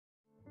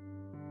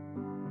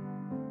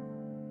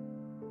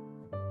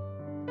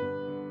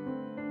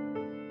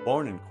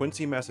Born in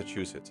Quincy,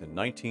 Massachusetts in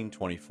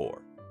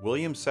 1924,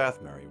 William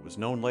Sathmary was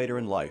known later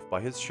in life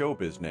by his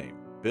showbiz name,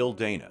 Bill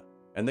Dana,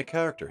 and the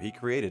character he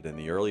created in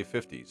the early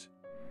 50s.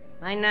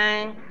 My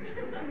name,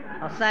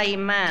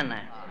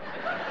 Osayimana.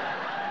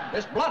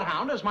 This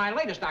bloodhound is my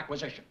latest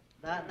acquisition.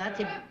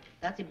 That's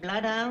a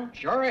bloodhound?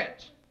 Sure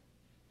is.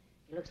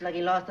 He looks like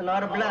he lost a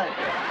lot of blood.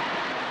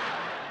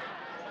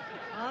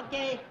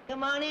 Okay,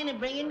 come on in and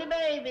bring in the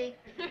baby.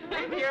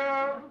 Thank you.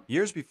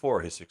 Years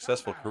before his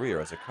successful career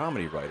as a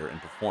comedy writer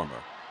and performer,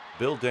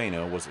 Bill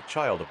Dana was a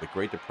child of the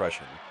Great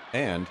Depression,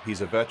 and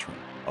he's a veteran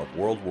of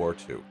World War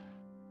II.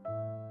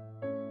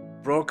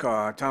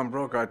 Tom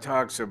Brokaw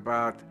talks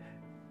about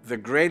the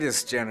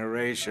greatest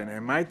generation,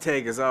 and my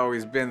take has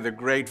always been the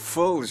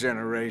grateful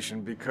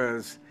generation,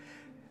 because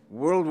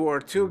World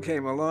War II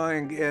came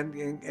along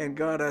and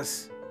got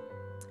us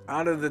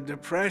out of the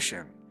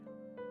Depression.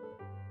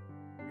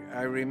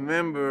 I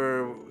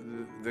remember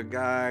the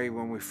guy,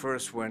 when we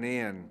first went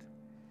in,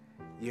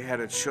 you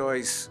had a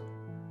choice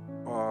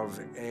of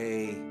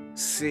a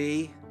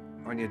C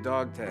on your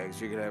dog tags.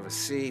 You could have a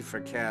C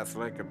for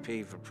Catholic, a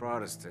P for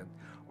Protestant,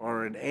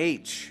 or an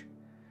H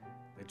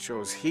that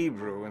chose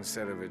Hebrew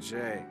instead of a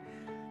J.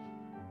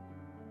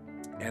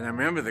 And I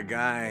remember the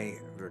guy,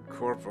 the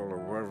corporal or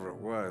whoever it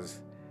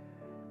was,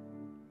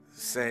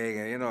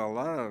 saying, you know, a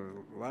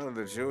lot of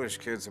the Jewish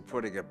kids are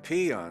putting a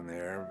P on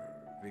there,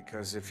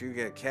 because if you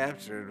get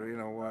captured, you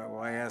know,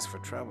 why ask for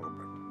trouble?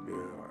 But, you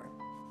know,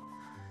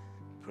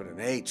 I put an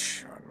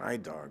H on my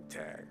dog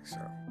tag,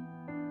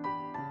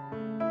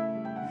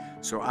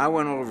 so I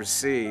went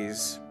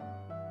overseas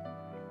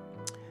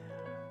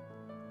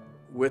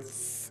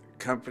with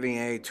Company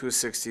A,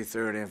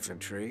 263rd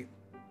Infantry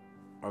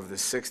of the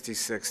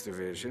 66th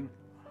Division.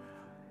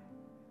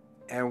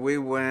 And we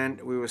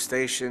were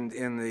stationed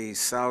in the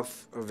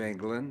south of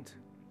England,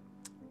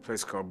 a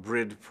place called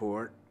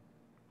Bridport.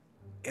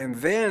 And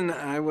then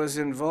I was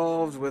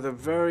involved with a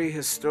very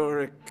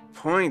historic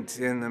point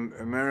in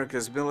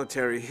America's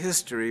military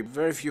history.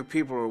 Very few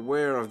people are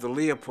aware of the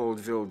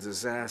Leopoldville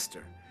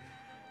disaster.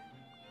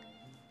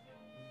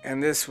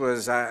 And this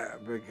was,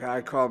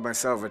 I called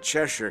myself a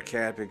Cheshire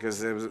cat, because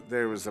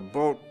there was a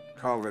boat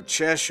called the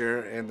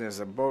Cheshire, and there's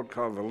a boat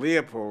called the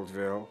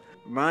Leopoldville.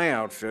 My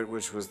outfit,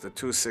 which was the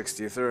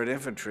 263rd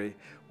Infantry,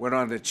 went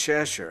on the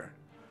Cheshire.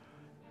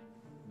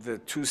 The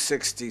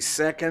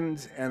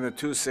 262nd and the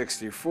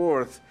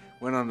 264th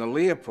went on the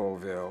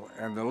Leopoldville,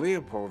 and the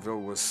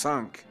Leopoldville was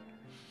sunk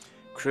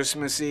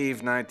Christmas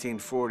Eve,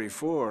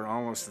 1944,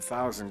 almost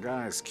 1,000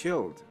 guys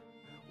killed.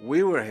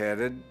 We were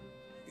headed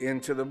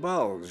into the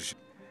Bulge.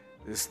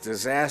 This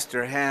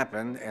disaster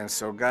happened, and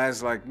so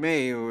guys like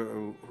me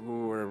who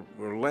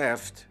were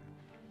left,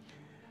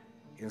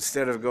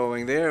 instead of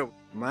going there,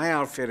 my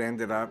outfit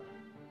ended up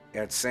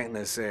at Saint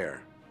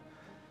Nazaire.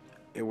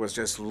 It was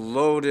just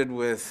loaded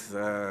with,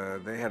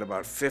 they had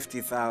about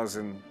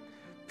 50,000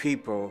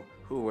 people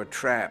who were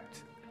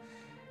trapped.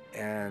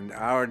 And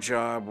our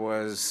job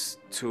was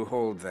to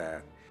hold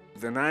that.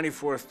 The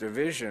 94th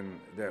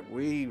Division that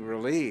we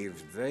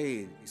relieved,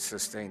 they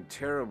sustained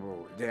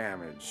terrible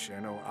damage. You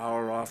know,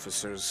 our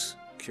officers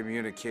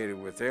communicated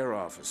with their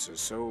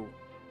officers, so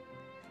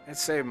it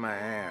saved my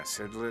ass.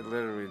 It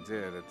literally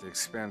did, at the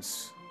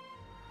expense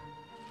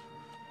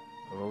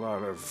of a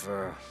lot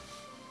of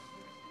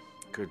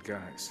good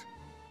guys.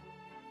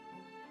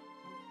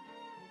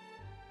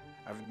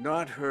 I've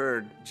not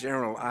heard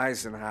General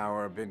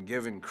Eisenhower been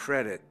given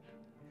credit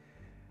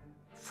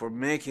for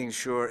making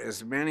sure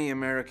as many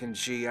American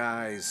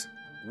GIs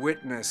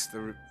witnessed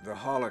the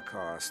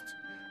Holocaust,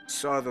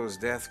 saw those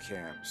death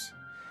camps.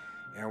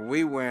 And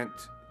we went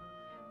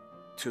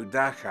to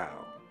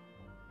Dachau.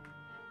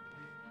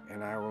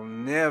 And I will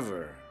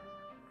never,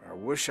 I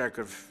wish I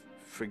could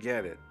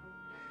forget it,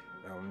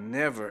 I'll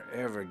never,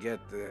 ever get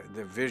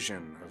the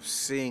vision of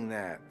seeing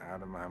that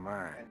out of my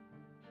mind.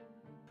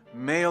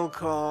 Mail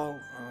call,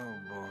 oh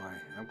boy.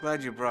 I'm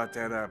glad you brought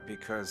that up,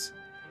 because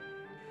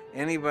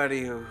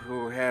anybody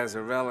who has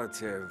a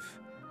relative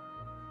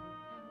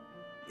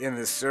in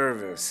the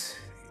service,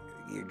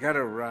 you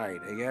gotta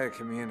write, you gotta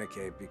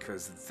communicate,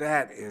 because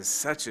that is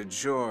such a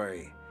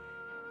joy.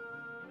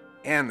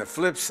 And the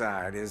flip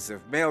side is,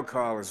 if mail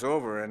call is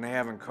over and they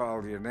haven't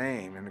called your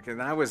name,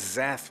 and I was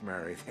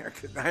Zathmary there,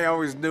 because I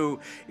always knew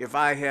if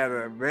I had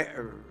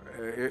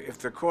if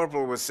the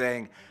corporal was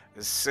saying,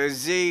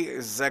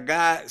 Sazi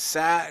Zaga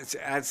Sa,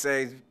 I'd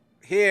say,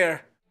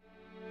 here.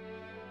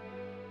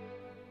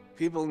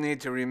 People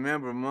need to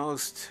remember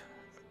most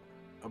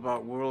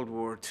about World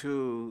War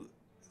II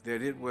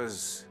that it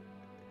was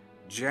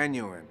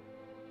genuine.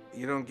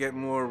 You don't get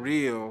more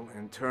real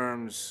in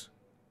terms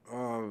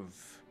of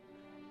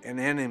an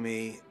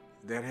enemy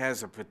that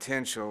has a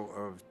potential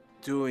of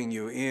doing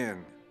you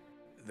in.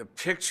 The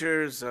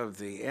pictures of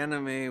the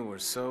enemy were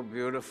so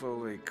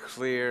beautifully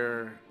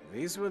clear.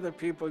 These were the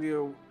people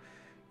you're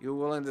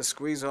willing to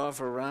squeeze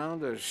off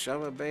around or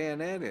shove a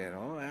bayonet in.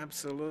 Oh,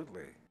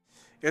 absolutely.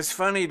 It's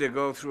funny to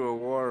go through a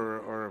war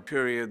or a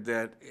period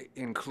that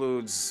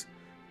includes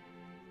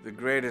the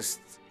greatest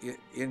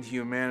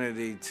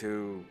inhumanity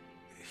to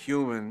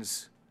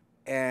humans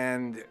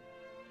and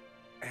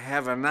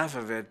have enough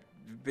of it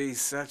be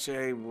such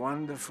a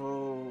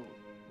wonderful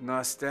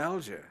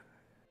nostalgia.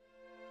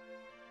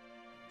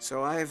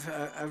 So I've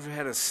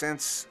had a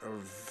sense of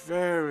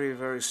very,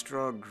 very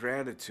strong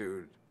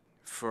gratitude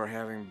for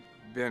having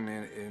been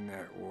in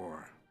that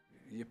war.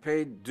 You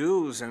paid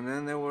dues, and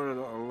then there were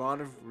a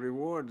lot of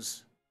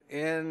rewards.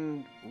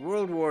 In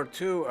World War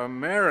II,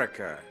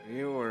 America,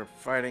 you were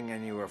fighting,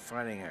 and you were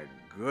fighting a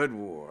good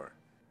war.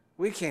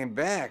 We came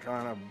back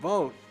on a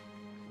boat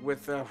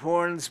with the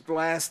horns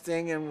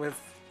blasting and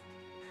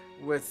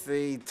with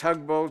the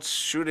tugboats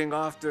shooting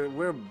off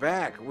we're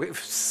back. We've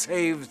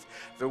saved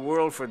the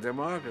world for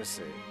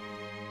democracy.